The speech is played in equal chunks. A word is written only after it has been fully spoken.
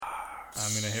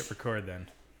I'm going to hit record then.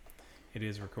 It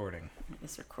is recording.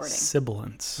 It's recording.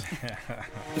 Sibilance.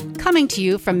 Coming to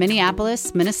you from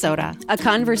Minneapolis, Minnesota. A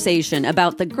conversation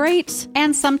about the great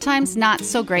And sometimes not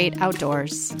so great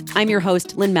outdoors. I'm your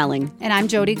host, Lynn Melling. And I'm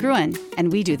Jody Gruen,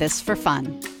 and we do this for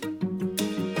fun.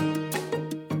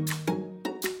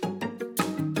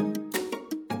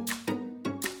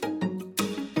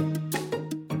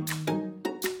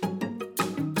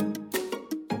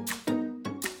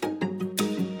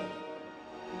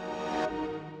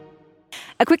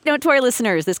 A quick note to our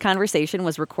listeners. This conversation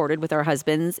was recorded with our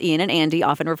husbands, Ian and Andy,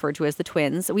 often referred to as the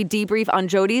twins. We debrief on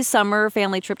Jody's summer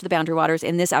family trip to the Boundary Waters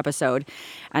in this episode,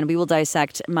 and we will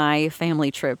dissect my family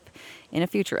trip in a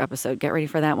future episode. Get ready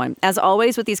for that one. As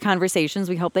always with these conversations,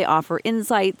 we hope they offer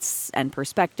insights and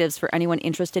perspectives for anyone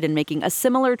interested in making a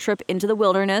similar trip into the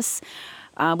wilderness.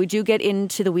 We do get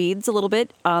into the weeds a little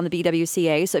bit on the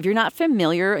BWCA, so if you're not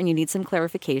familiar and you need some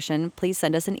clarification, please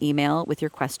send us an email with your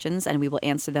questions, and we will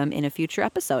answer them in a future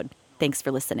episode. Thanks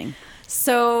for listening.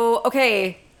 So,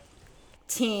 okay,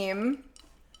 team,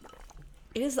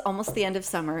 it is almost the end of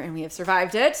summer, and we have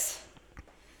survived it.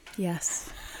 Yes,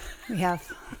 we have.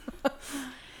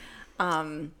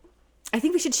 I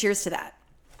think we should cheers to that.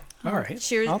 All right.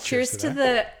 Cheers to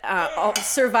the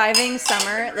surviving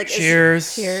summer. Like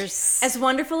Cheers. Cheers. As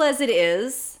wonderful as it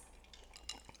is,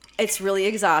 it's really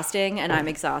exhausting, and I'm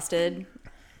exhausted.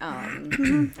 Are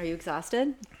you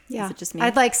exhausted? Yeah. Is it just me?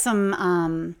 I'd like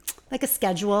some, like a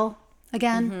schedule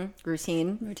again.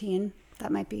 Routine.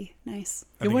 That might be nice.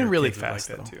 It went really kids would fast,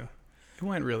 like that though. too. It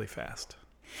went really fast.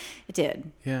 It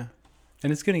did. Yeah.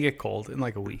 And it's going to get cold in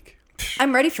like a week.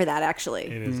 I'm ready for that, actually.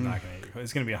 It is not going to.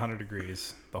 It's going to be 100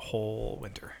 degrees the whole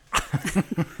winter.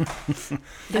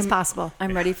 It's possible.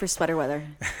 I'm ready for sweater weather.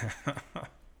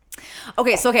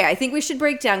 Okay, I think we should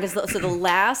break down, because the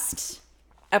last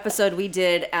episode we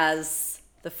did as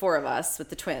the four of us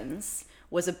with the twins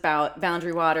was about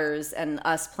Boundary Waters and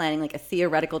us planning like a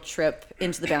theoretical trip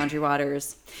into the Boundary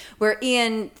Waters, where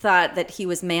Ian thought that he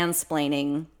was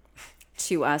mansplaining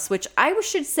to us, which I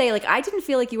should say, like, I didn't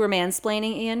feel like you were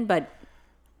mansplaining, Ian, but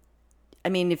I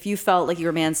mean, if you felt like you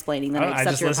were mansplaining, then I accept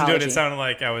just your listened apology. to it. It sounded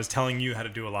like I was telling you how to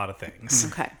do a lot of things.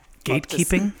 Okay.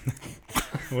 Gatekeeping?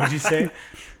 What did you say?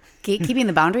 Gatekeeping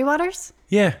the Boundary Waters?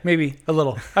 Yeah, maybe a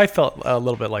little. I felt a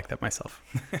little bit like that myself.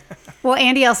 Well,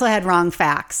 Andy also had wrong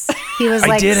facts. He was I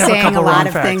like did have a saying a couple lot wrong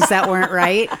of facts. things that weren't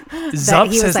right.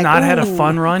 Zups has like, not had a "Ooh."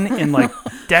 fun run in like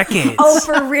decades. Oh,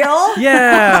 for real?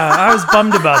 Yeah, I was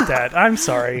bummed about that. I'm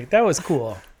sorry. That was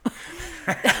cool.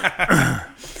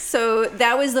 So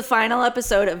that was the final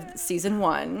episode of season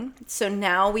 1. So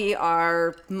now we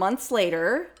are months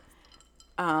later.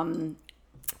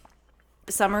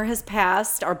 Summer has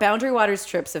passed. Our Boundary Waters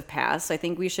trips have passed. So I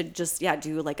think we should just,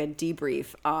 do like a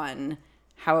debrief on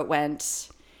how it went,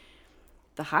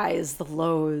 the highs, the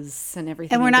lows, and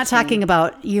everything. And we're in not between. talking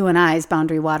about you and I's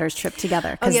Boundary Waters trip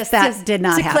together, because yes, did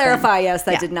not to happen. clarify, yes,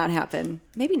 that Yeah. did not happen.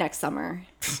 Maybe next summer.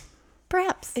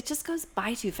 Perhaps. It just goes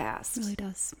by too fast. It really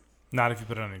does. Not if you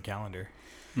put it on your calendar.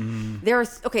 There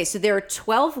are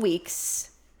 12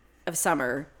 weeks of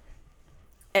summer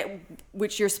at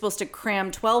which you're supposed to cram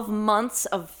 12 months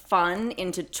of fun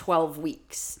into 12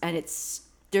 weeks, and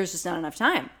there's just not enough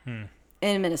time.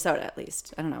 In Minnesota, at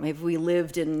least. I don't know, maybe if we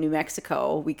lived in New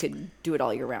Mexico, we could do it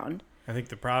all year round. I think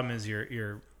the problem is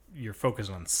you're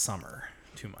focused on summer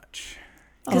too much.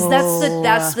 Because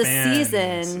that's the Fans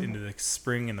season. into the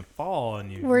spring and the fall,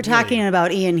 and We're talking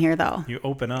about Ian here, though, You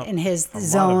open up in his a lot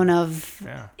zone of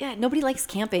yeah. Yeah, nobody likes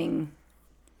camping.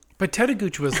 But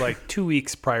Chattahoochee was like 2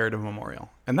 weeks prior to Memorial,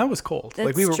 and that was cold.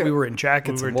 Like That's true. we were in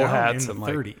jackets We were and wool down hats in and the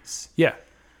like 30s. yeah,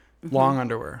 long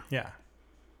underwear. Yeah.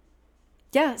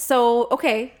 Yeah. So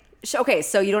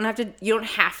so you don't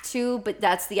have to, but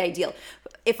that's the ideal.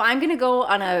 If I'm going to go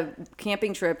on a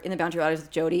camping trip in the Boundary Waters with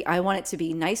Jody, I want it to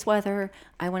be nice weather.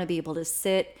 I want to be able to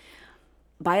sit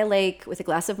by a lake with a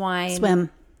glass of wine,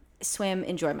 swim,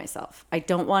 enjoy myself. I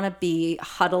don't want to be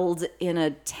huddled in a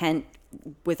tent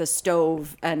with a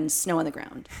stove and snow on the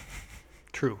ground.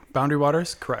 True. Boundary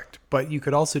Waters, correct. But you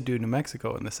could also do New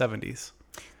Mexico in the 70s,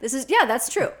 That's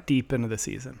true. deep into the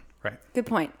season. Right. Good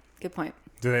point.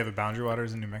 Do they have a Boundary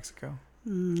Waters in New Mexico?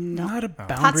 Not a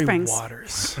Boundary Springs.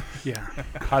 Waters. Yeah.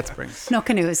 Hot Springs. no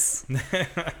canoes.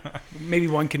 Maybe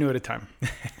one canoe at a time.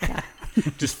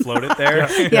 Just float it there.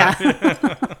 Yeah.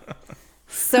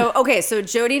 So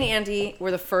Jody and Andy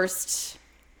were the first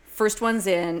ones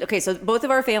in. Okay, so both of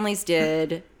our families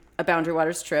did a Boundary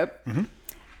Waters trip.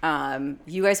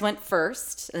 You guys went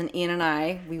first, and Ian and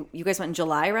I, you guys went in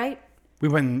July, right? We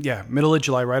went, middle of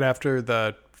July, right after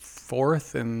the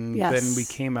 4th, and Yes. then we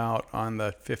came out on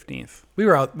the 15th. We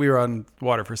were on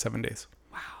water for 7 days.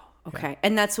 Okay.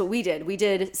 And that's what we did. We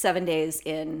did 7 days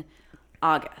in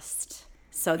August.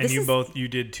 So And this is you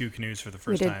did 2 canoes for the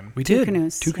first did. time. We Two did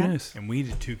canoes, two yeah. canoes. And we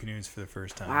did 2 canoes for the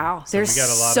first time. wow. So There's we got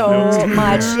a lot so of notes to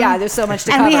much. compare. Yeah, there's so much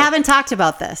to And cover. we haven't talked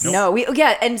about this. No,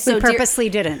 and so We purposely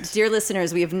didn't. Dear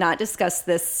listeners, we have not discussed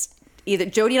this either.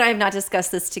 Jody and I have not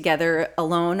discussed this together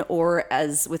alone or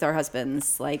as with our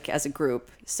husbands, like as a group.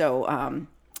 So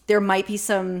there might be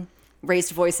some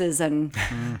raised voices and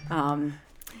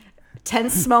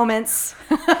tense moments.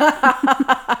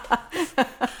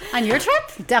 On your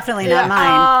trip? Definitely not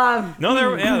mine. No,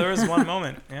 there was one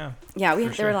moment. Yeah. Yeah,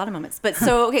 there were a lot of moments. But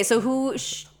so okay, so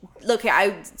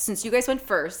since you guys went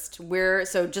first,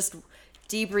 just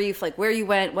debrief like where you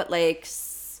went, what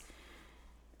lakes.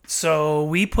 So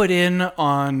we put in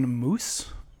on Moose,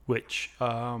 which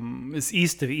is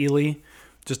east of Ely,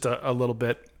 just a little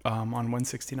bit on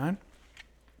 169.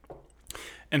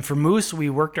 And for Moose, we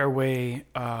worked our way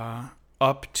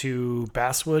up to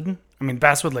Basswood. I mean,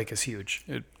 Basswood Lake is huge.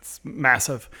 It's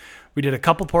massive. We did a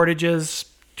couple portages,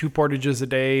 2 portages a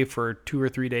day for 2 or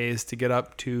 3 days to get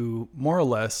up to more or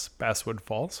less Basswood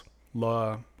Falls,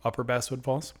 Upper Basswood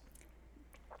Falls.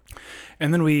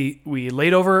 And then we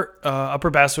laid over Upper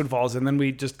Basswood Falls, and then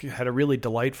we just had a really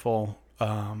delightful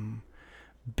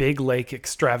big lake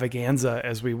extravaganza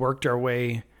as we worked our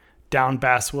way down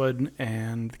Basswood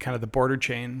and kind of the border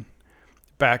chain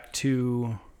back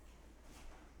to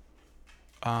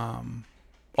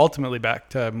ultimately back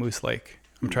to Moose Lake.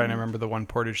 I'm trying to remember the one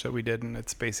portage that we did, and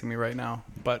it's spacing me right now.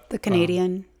 But The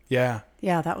Canadian. yeah,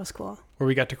 Yeah, that was cool. where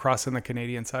we got to cross on the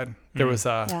Canadian side. There was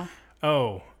a Yeah.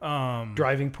 Oh,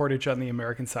 driving portage on the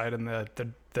American side, and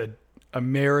the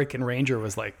American Ranger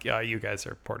was like, "Yeah, you guys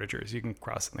are portagers. You can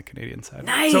cross on the Canadian side."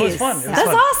 Nice. So it was fun. It was That's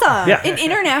fun. awesome. Yeah. An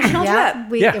international trip.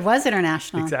 Yeah, Yeah. it was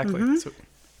international. Exactly. So,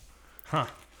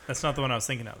 that's not the one I was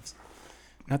thinking of.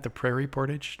 not the prairie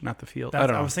portage, not the field. That's, I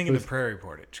don't know. I was thinking It the prairie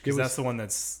portage because was- that's the one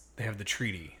they have the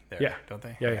treaty there, Yeah. don't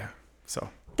they? Yeah. So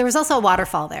There was also a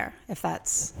waterfall there, if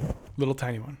that's, little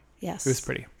tiny one. yes. It was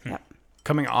pretty. Yep.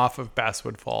 Coming off of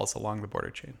Basswood Falls along the border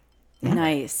chain.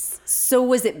 Nice. So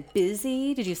was it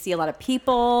busy? Did you see a lot of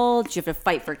people? Did you have to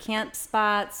fight for camp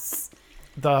spots?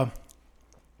 The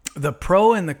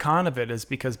pro and the con of it is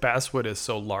because Basswood is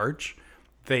so large,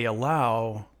 they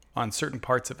allow on certain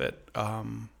parts of it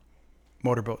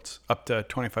motorboats up to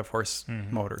 25 horse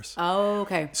motors. Oh,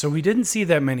 okay. So we didn't see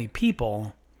that many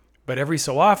people, but every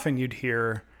so often you'd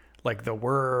hear like the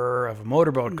whir of a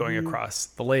motorboat going across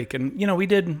the lake. And, we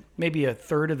did maybe a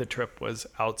third of the trip was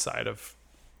outside of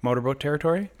motorboat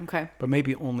territory, Okay. but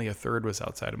maybe only a third was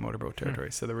outside of motorboat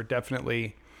territory. So there were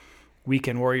definitely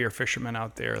weekend warrior fishermen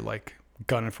out there like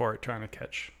gunning for it, trying to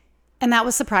catch. And that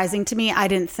was surprising to me. I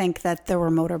didn't think that there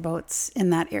were motorboats in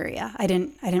that area. I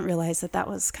didn't realize that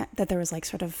that there was like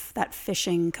sort of that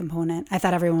fishing component. I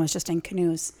thought everyone was just in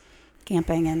canoes,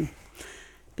 camping and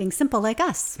being simple like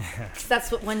us.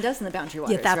 That's what one does in the Boundary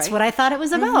Waters, Yeah, that's right? what I thought it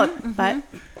was about. But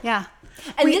yeah,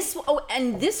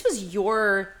 And this was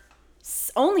your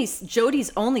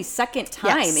Jody's only second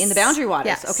time Yes. in the Boundary Waters.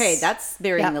 Yes. Okay, that's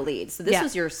burying Yep. the lead. So this Yeah.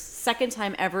 was your second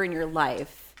time ever in your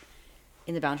life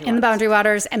in the Boundary in the Waters. Boundary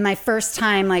Waters, and my first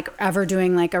time like ever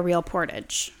doing like a real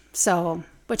portage. So,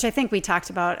 which I think we talked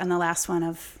about on the last one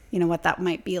of what that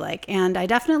might be like, and I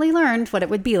definitely learned what it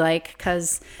would be like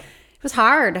because it was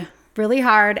hard, really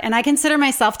hard, and I consider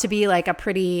myself to be like a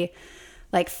pretty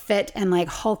like fit and like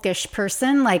hulkish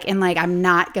person, like I'm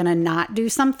not gonna not do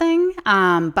something,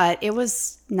 but it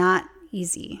was not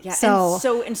easy. Yeah. So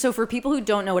So for people who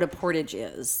don't know what a portage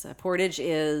is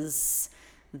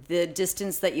the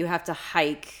distance that you have to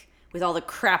hike with all the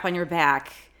crap on your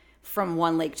back from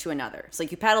one lake to another. It's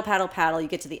like you paddle, you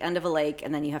get to the end of a lake,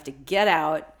 and then you have to get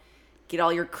out, get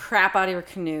all your crap out of your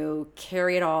canoe,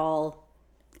 carry it all,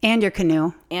 and your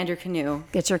canoe, and your canoe,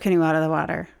 get your canoe out of the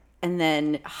water. and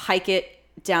then hike it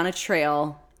down a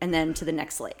trail and then to the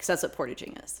next lake. So that's what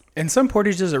portaging is. And some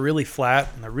portages are really flat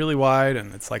and they're really wide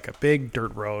and it's like a big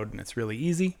dirt road and it's really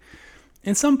easy.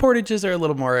 And some portages are a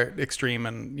little more extreme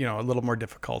and, a little more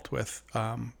difficult with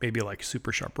maybe like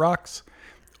super sharp rocks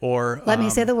or... Let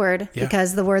me say the word, yeah.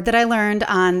 because the word that I learned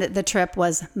on the trip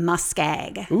was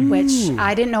muskeg, which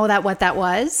I didn't know what that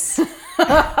was.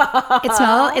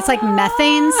 It's like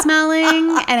methane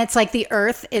smelling, and it's like the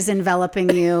earth is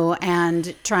enveloping you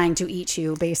and trying to eat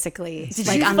you, basically. Did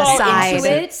like you on the fall side. into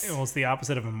it? Well, it's the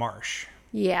opposite of a marsh.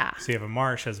 Yeah. So you have a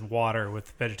marsh has water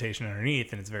with vegetation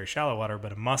underneath, and it's very shallow water.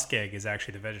 But a muskeg is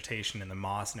actually the vegetation and the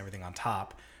moss and everything on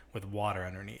top with water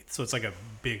underneath. So it's like a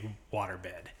big water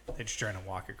bed that you're trying to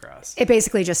walk across. It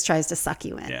basically just tries to suck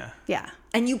you in. Yeah. Yeah.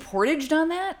 And you portaged on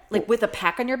that? Like with a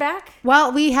pack on your back?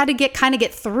 Well, we had to get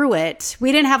through it.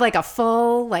 We didn't have like a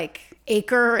full like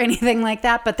acre or anything like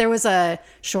that, but there was a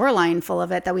shoreline full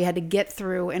of it that we had to get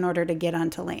through in order to get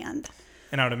onto land.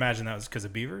 And I would imagine that was because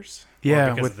of beavers? Yeah, Or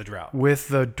because with of the drought? With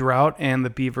the drought and the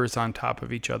beavers on top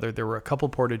of each other, there were a couple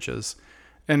portages.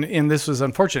 And this was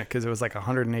unfortunate because it was like a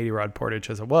 180 rod portage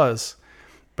as it was.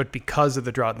 But because of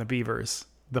the drought and the beavers,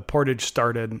 the portage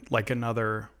started like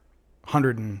another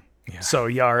 100 and so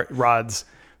rods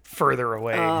further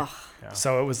away.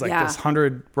 So it was like this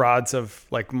 100 rods of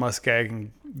like muskeg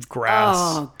and grass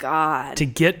Oh, God. to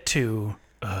get to.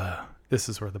 This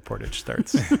is where the portage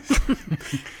starts.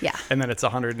 Yeah. And then it's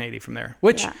 180 from there,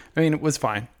 which, Yeah. I mean, it was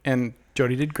fine. And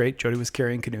Jody did great. Jody was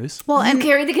carrying canoes. Well, You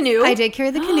carried the canoe? I did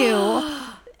carry the canoe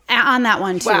on that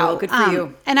one too. Wow, good for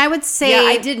you. And I would say, Yeah,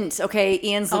 I didn't. Okay,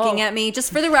 Ian's looking at me.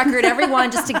 Just for the record, everyone,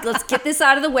 let's get this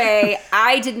out of the way.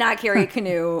 I did not carry a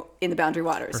canoe in the Boundary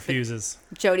Waters. Refuses.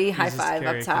 Jody, high Refuses to five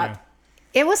carry up a top. canoe.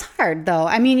 it was hard though.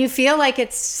 I mean, you feel like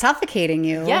it's suffocating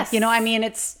you. Yes. You know, I mean,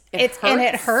 it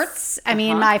hurts. hurts. I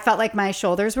mean, I felt like my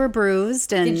shoulders were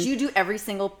bruised. And Did you do every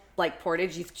single like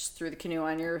portage? You just threw the canoe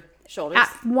on your shoulders?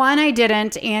 one I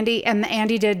didn't.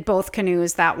 Andy did both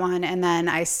canoes that one, and then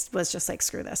I was just like,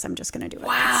 screw this, I'm just gonna do it.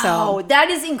 Wow, So that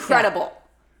is incredible.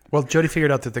 Well, Jody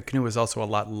figured out that the canoe was also a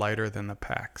lot lighter than the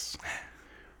packs.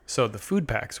 So the food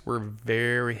packs were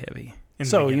very heavy. In the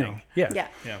So, beginning. yeah.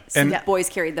 Yeah. And Yeah. Boys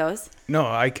carried those. no,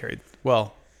 I carried.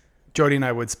 Well, Jody and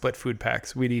I would split food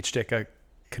packs. We'd each take a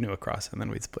canoe across, and then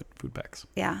we'd split food packs.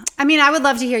 Yeah. I mean, I would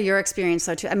love to hear your experience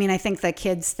though too. I mean, I think the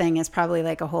kids thing is probably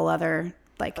like a whole other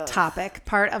like topic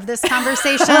part of this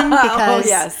conversation because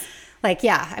yes. like,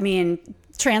 yeah, I mean,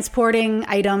 transporting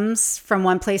items from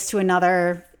one place to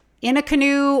another in a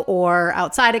canoe or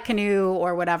outside a canoe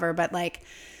or whatever, but like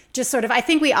just sort of, I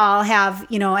think we all have,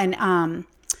 you know, and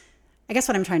I guess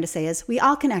what I'm trying to say is we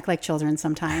all can act like children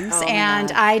sometimes. Oh my and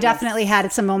God. I definitely had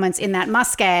some moments in that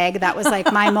muskeg that was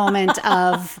like my moment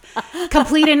of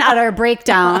complete and utter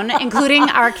breakdown, including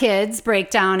our kids'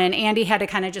 breakdown. And Andy had to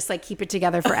kind of just like keep it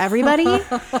together for everybody.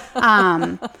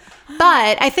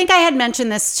 But I think I had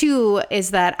mentioned this too,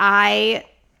 is that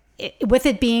with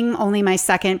it being only my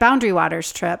second Boundary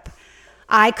Waters trip,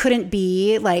 I couldn't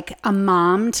be like a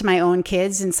mom to my own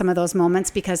kids in some of those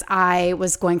moments because I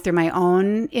was going through my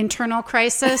own internal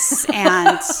crisis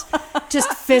and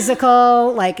just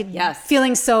physical, like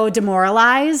feeling so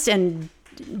demoralized and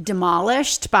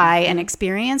demolished by an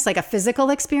experience, like a physical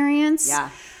experience. Yeah.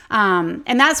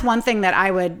 And that's one thing that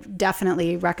I would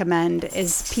definitely recommend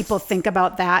is people think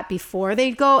about that before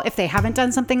they go, if they haven't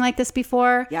done something like this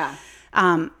before. Yeah.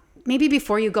 Maybe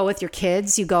before you go with your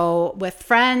kids, you go with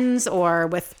friends or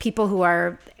with people who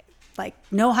are like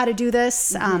know how to do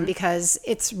this because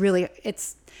it's really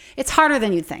it's harder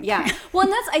than you'd think. Yeah. Well,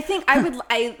 and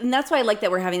and that's why I like that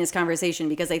we're having this conversation,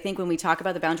 because I think when we talk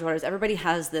about the Boundary Waters, everybody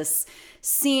has this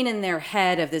scene in their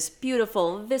head of this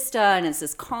beautiful vista and it's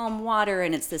this calm water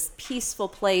and it's this peaceful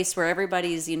place where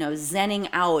everybody's, you know, zenning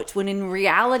out, when in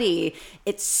reality,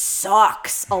 it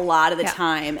sucks a lot of the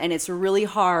time and it's really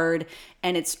hard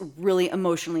and it's really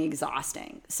emotionally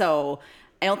exhausting. So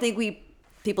I don't think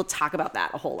people talk about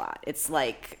that a whole lot. It's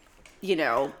like, you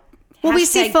know, well, we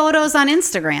see photos on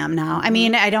Instagram now. I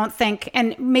mean, I don't think,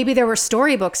 and maybe there were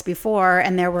storybooks before,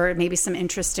 and there were maybe some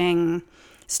interesting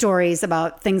stories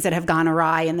about things that have gone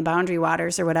awry in the Boundary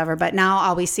Waters or whatever. But now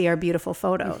all we see are beautiful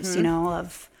photos, you know,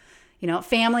 of, you know,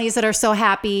 families that are so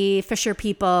happy, fisher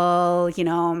people, you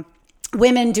know,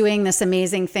 women doing this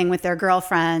amazing thing with their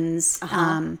girlfriends.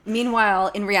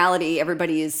 Meanwhile, in reality,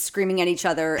 everybody is screaming at each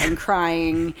other and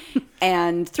crying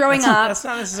and throwing up. That's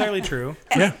not necessarily true.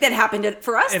 That happened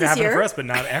for us It this happened year. for us, but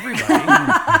not everybody.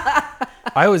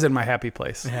 I was in my happy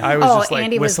place. I was just like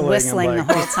Andy was whistling and, like,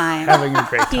 the whole time. having a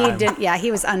great time.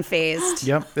 He was unfazed.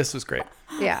 Yep, this was great.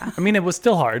 Yeah. I mean, it was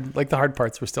still hard. Like the hard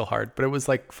parts were still hard, but it was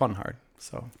like fun hard.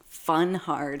 So Fun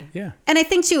hard. yeah. And I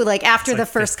think too, like after the like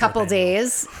first fifth couple grade annual.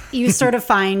 days, you sort of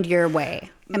find your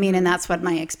way. I mean, and that's what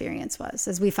my experience was,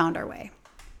 is we found our way.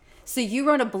 So you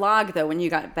wrote a blog, though, when you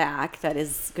got back that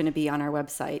is going to be on our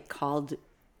website called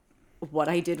What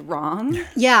I Did Wrong.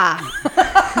 Yeah.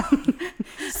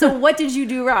 So what did you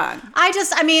do wrong? I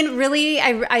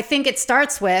think it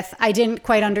starts with, I didn't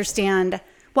quite understand.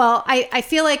 Well, I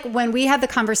feel like when we had the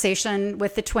conversation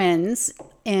with the twins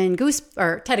in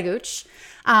Tetegooch,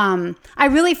 I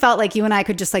really felt like you and I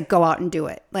could just like go out and do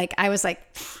it. Like I was like,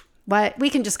 what? We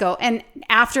can just go. And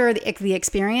after the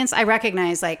experience, I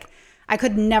recognized like I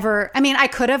could never, I mean, I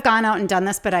could have gone out and done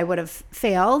this, but I would have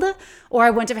failed, or I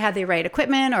wouldn't have had the right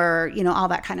equipment, or, you know, all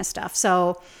that kind of stuff.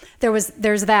 So there's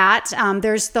that.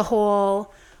 There's the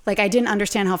whole, like, I didn't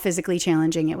understand how physically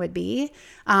challenging it would be.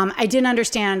 I didn't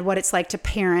understand what it's like to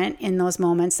parent in those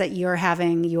moments that you're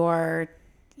having your,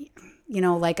 you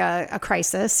know, like a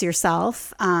crisis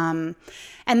yourself. And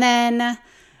then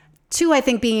two, I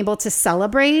think being able to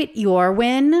celebrate your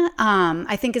win,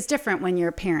 I think is different when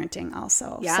you're parenting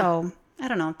also. Yeah. So I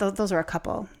don't know. Those are a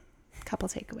couple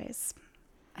takeaways.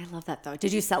 I love that though.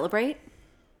 Did you celebrate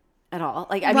at all?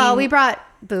 Like, We brought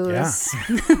booze.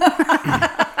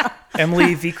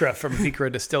 Emily Vikra from Vikra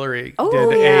Distillery Oh,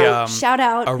 did yeah. a Shout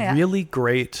out. a really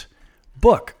great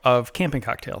book of camping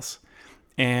cocktails,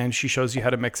 and she shows you how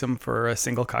to mix them for a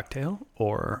single cocktail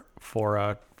or for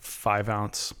a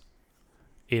 5-ounce,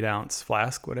 8-ounce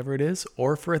flask, whatever it is,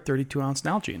 or for a 32-ounce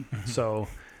Nalgene. So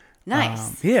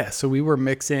Nice. so we were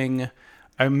mixing.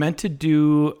 I meant to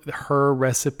do her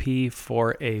recipe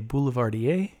for a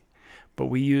Boulevardier, but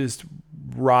we used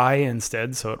rye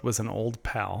instead, so it was an Old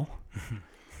Pal.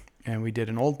 And we did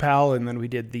an Old Pal, and then we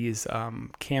did these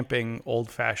camping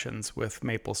old fashions with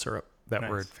maple syrup that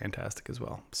were fantastic as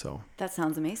well. So That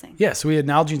sounds amazing. yeah, so we had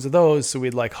Nalgenes of those, so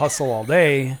we'd like hustle all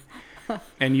day,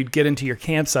 and you'd get into your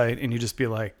campsite and you'd just be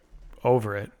like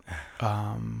over it.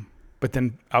 But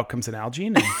then out comes an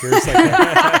Nalgene, and here's like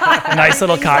a nice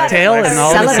little cocktail, and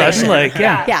all of a sudden, like,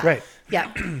 Yeah. right.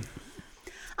 Yeah.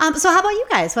 So how about you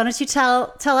guys? Why don't you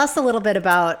tell us a little bit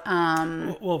about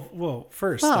Well,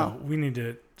 first, Well. though, we need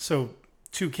to. So,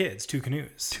 2 kids, 2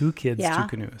 canoes. 2 kids, Yeah. 2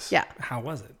 canoes. yeah. How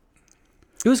was it?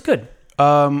 It was good.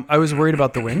 I was worried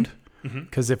about the wind,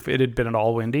 because if it had been at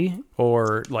all windy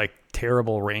or like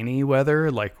terrible rainy weather,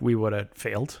 like we would have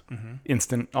failed,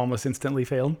 almost instantly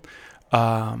failed.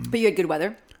 But you had good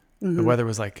weather. The weather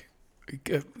was like,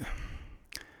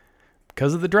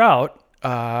 because of the drought,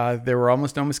 there were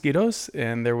almost no mosquitoes,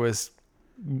 and there was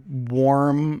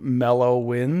warm, mellow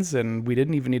winds, and we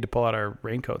didn't even need to pull out our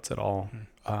raincoats at all.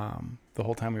 The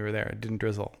whole time we were there, it didn't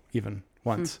drizzle even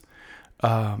once.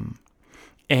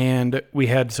 And we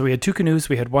had 2 canoes.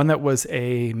 We had one that was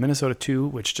a Minnesota 2,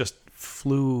 which just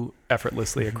flew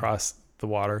effortlessly across the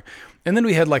water. And then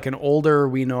we had like an older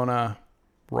Winona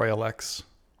Royal X,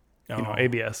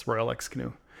 ABS Royal X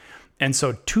canoe. And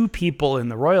so 2 people in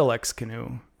the Royal X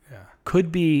canoe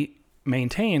could be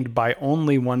maintained by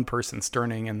only one person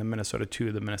sterning in the Minnesota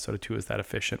 2. The Minnesota 2 is that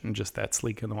efficient and just that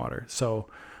sleek in the water. So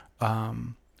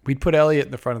we'd put Elliot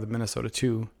in the front of the Minnesota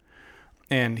 2,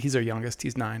 and he's our youngest.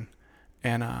 He's 9.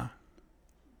 And,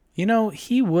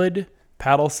 he would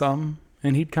paddle some,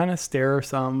 and he'd kind of stare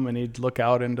some, and he'd look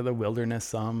out into the wilderness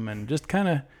some, and just kind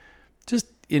of just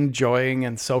enjoying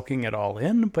and soaking it all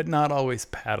in, but not always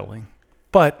paddling.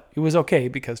 But it was okay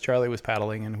because Charlie was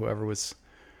paddling, and whoever was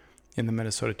in the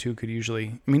Minnesota 2 could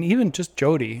usually, even just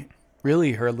Jody,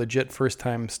 really her legit first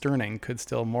time sterning, could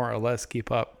still more or less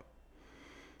keep up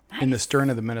in the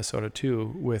stern of the Minnesota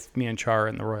 2 with me and Char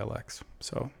in the Royal X.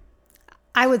 So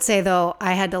I would say, though,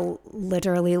 I had to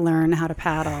literally learn how to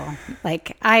paddle.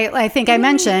 Like, I think I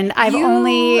mentioned, I've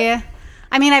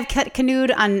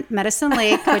canoed on Medicine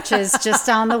Lake, which is just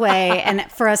down the way, and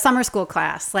for a summer school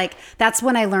class. Like, that's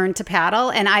when I learned to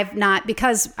paddle. And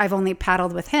because I've only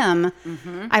paddled with him,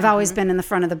 I've always been in the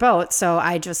front of the boat. So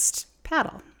I just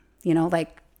paddle,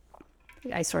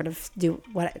 I sort of do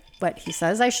what he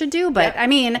says I should do, but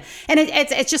and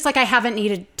it's just like I haven't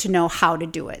needed to know how to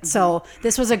do it. So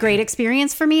this was a great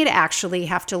experience for me to actually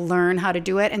have to learn how to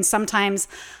do it. And sometimes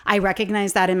I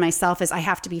recognize that in myself as I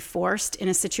have to be forced in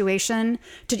a situation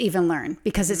to even learn,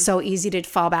 because it's so easy to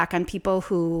fall back on people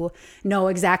who know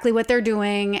exactly what they're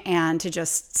doing and to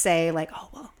just say like, oh,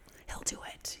 well, he'll do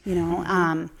it,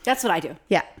 That's what I do.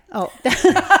 Yeah. Oh, but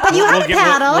you have a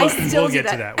paddle. We'll get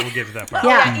to that. We'll get to that part.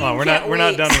 Yeah. Well, we're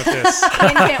not done with this.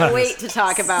 I can't wait to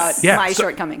talk about my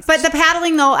shortcomings. But the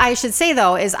paddling, though, I should say,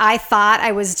 though, is I thought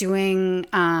I was doing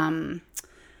the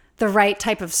right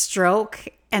type of stroke.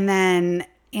 And then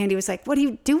Andy was like, what are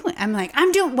you doing? I'm like,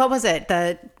 I'm doing, what was it?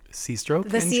 The C stroke?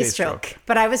 The C stroke.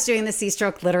 But I was doing the C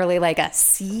stroke literally like a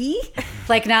C,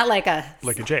 like not like a...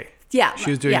 Like a J. Yeah. She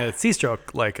was doing a C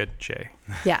stroke like a J.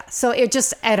 Yeah. So it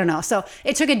just, I don't know. So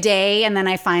it took a day, and then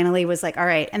I finally was like, all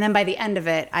right. And then by the end of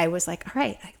it, I was like, all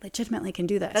right, I legitimately can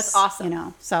do this. That's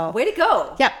awesome. So way to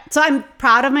go. Yeah. So I'm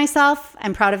proud of myself.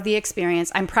 I'm proud of the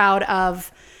experience. I'm proud of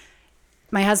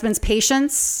my husband's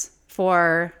patience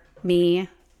for me,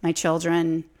 my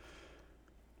children,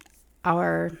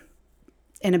 our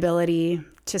inability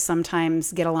to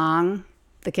sometimes get along,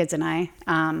 the kids and I.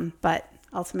 But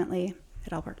ultimately,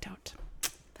 it all worked out.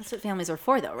 That's what families are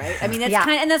for, though, right?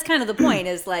 That's kind of the point.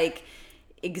 Is like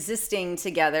existing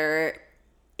together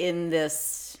in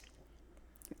this,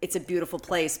 it's a beautiful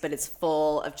place, but it's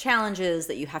full of challenges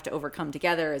that you have to overcome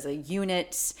together as a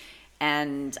unit.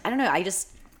 And I don't know, I just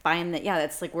find that,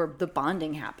 that's like where the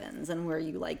bonding happens and where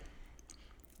you like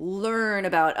learn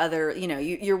about other,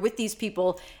 you're with these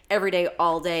people every day,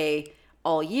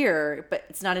 all year, but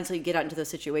it's not until you get out into those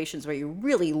situations where you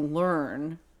really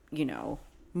learn,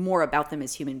 more about them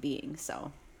as human beings.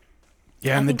 So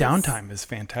yeah, and the downtime is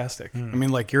fantastic. I mean,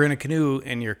 like you're in a canoe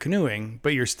and you're canoeing,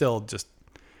 but you're still just,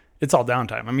 it's all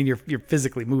downtime. I mean, you're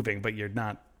physically moving, but you're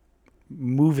not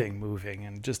moving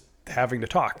and just having to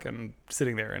talk and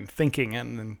sitting there and thinking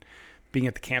and being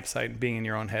at the campsite and being in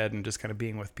your own head and just kind of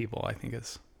being with people, I think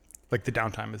is like the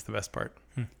downtime is the best part.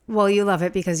 Well, you love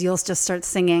it because you'll just start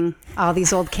singing all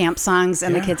these old camp songs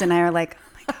and the kids and I are like, oh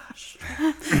my gosh.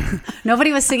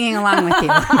 Nobody was singing along with you.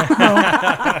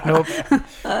 Nope.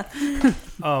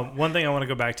 One thing I want to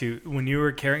go back to, when you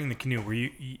were carrying the canoe,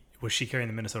 was she carrying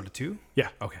the Minnesota too? Yeah.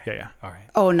 Okay. Yeah. All right.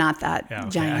 Oh, not that Yeah, okay.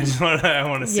 giant. I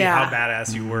want to see how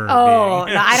badass you were. Oh,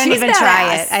 being. no, I didn't even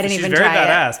try it. I didn't She's even very try it.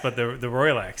 badass, but the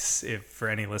Royalex, if for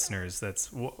any listeners,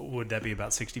 would that be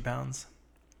about 60 pounds?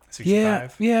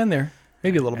 65? Yeah, in there.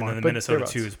 Maybe a little And more. then the but Minnesota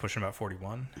thereabouts. 2 is pushing about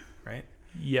 41, right?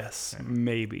 Yes,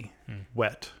 maybe.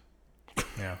 Wet.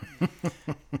 Yeah.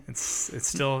 it's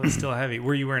still heavy.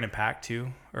 Were you wearing a pack too,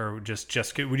 or just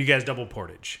would you guys double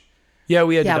portage? Yeah,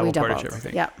 we had Yeah, to we double portage doubled.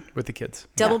 everything. Yep. With the kids.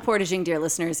 Double portaging, dear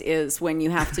listeners, is when you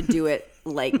have to do it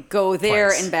like go there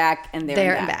Twice. and back and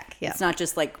There and back, yeah. It's not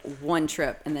just like one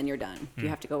trip and then you're done. You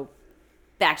have to go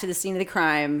back to the scene of the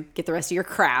crime, get the rest of your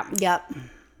crap, Yep.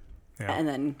 Yeah. and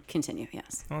then continue.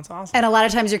 Yes. Well, that's awesome. And a lot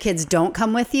of times your kids don't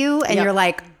come with you and Yep. you're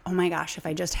like, oh my gosh, if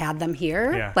I just had them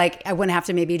here, Yeah. like I wouldn't have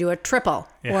to maybe do a triple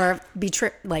Yeah. or be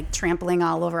trampling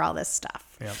all over all this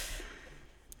stuff. Yep.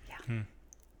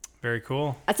 Very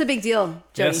cool. That's a big deal,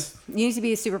 Jody. Yes. You need to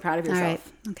be super proud of All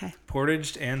yourself. right. Okay.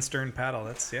 Portaged and stern paddle.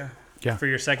 That's Yeah. For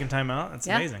your second time out, that's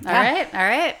Yeah. amazing. All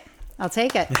right. I'll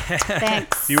take it.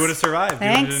 Thanks. You would have survived. You would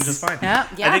have Thanks. done just fine. Yeah.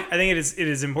 Yeah. I think it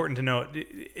is important to note,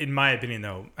 in my opinion,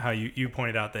 though, how you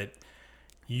pointed out that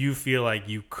you feel like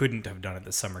you couldn't have done it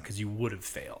this summer because you would have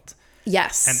failed.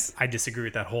 Yes. And I disagree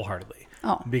with that wholeheartedly.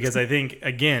 Oh. Because I think,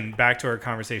 again, back to our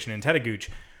conversation in Tetagooch,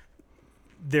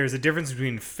 there's a difference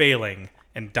between failing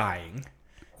and dying.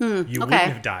 You wouldn't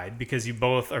have died because you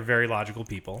both are very logical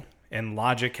people, and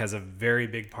logic has a very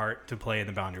big part to play in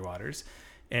the Boundary Waters.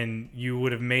 And you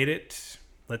would have made it,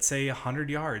 let's say, 100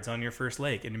 yards on your first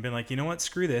lake, and you've been like, you know what,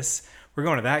 screw this. We're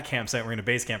going to that campsite. We're going to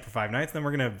base camp for 5 nights, and then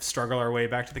we're going to struggle our way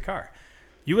back to the car.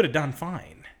 You would have done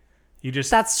fine.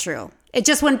 That's true. It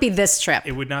just wouldn't be this trip.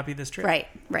 It would not be this trip. Right.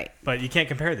 But you can't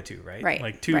compare the two, right? Right,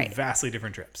 Like two right. vastly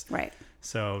different trips. Right.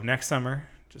 So next summer,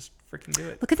 just freaking do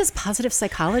it. Look at this positive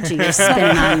psychology you're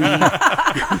spinning on me.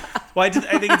 Well, I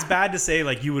think it's bad to say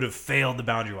like you would have failed the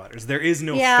Boundary Waters. There is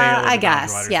no Yeah, fail in I the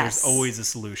guess, Boundary Waters. yes. There's always a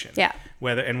solution. Yeah.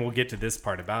 And we'll get to this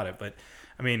part about it. But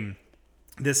I mean,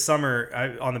 this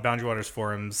summer on the Boundary Waters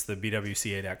forums, the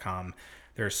bwca.com,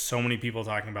 there's so many people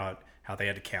talking about how they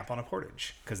had to camp on a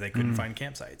portage because they couldn't find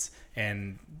campsites.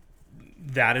 And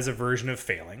that is a version of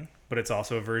failing, but it's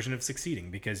also a version of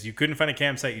succeeding because you couldn't find a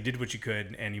campsite, you did what you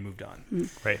could, and you moved on.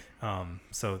 Right.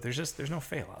 So there's no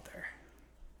fail out there.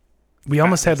 We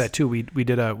almost had that too. We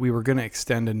were going to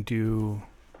extend and do,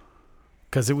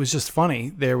 because it was just funny.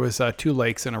 There was 2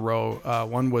 lakes in a row.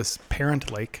 One was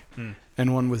Parent Lake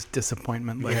and one was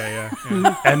Disappointment Lake.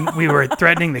 Yeah. And we were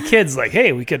threatening the kids like,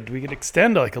 hey, we could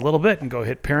extend like a little bit and go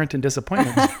hit Parent and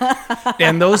Disappointment.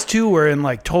 And those 2 were in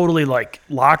like totally like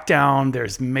lockdown.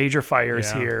 There's major fires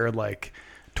Yeah. here, like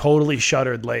totally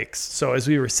shuttered lakes. So as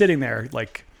we were sitting there,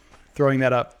 like throwing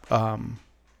that up,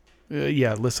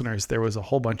 listeners, there was a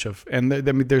whole bunch of, and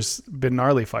there's been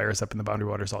gnarly fires up in the Boundary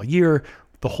Waters all year.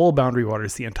 The whole Boundary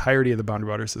Waters, the entirety of the Boundary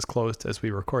Waters is closed as we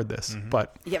record this.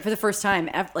 But Yeah, for the first time,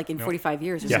 like in 45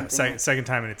 years or Yeah. something. Second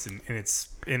time in its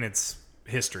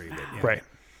history. That, yeah. right.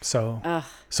 So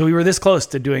we were this close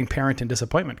to doing Parent and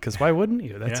Disappointment because why wouldn't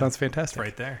you? That Yeah. sounds It's fantastic.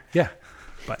 right there. Yeah.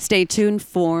 Stay tuned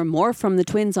for more from the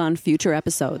twins on future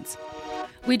episodes.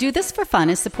 We Do This for Fun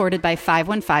is supported by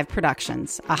 515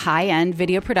 Productions, a high-end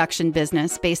video production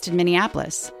business based in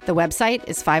Minneapolis. The website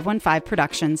is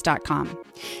 515productions.com.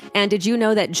 And did you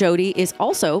know that Jody is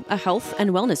also a health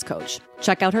and wellness coach?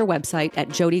 Check out her website at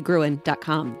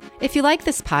jodygruen.com. If you like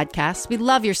this podcast, we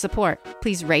love your support.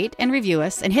 Please rate and review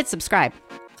us and hit subscribe.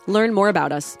 Learn more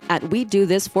about us at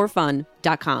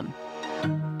wedothisforfun.com.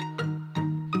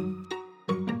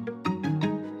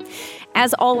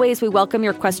 As always, we welcome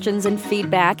your questions and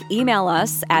feedback. Email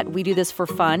us at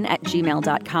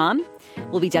wedothisforfun@gmail.com.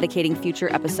 We'll be dedicating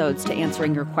future episodes to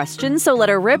answering your questions, so let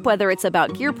her rip, whether it's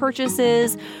about gear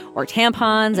purchases or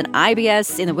tampons and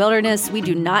IBS in the wilderness. We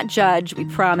do not judge, we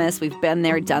promise. We've been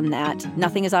there, done that.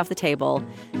 Nothing is off the table.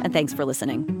 And thanks for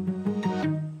listening.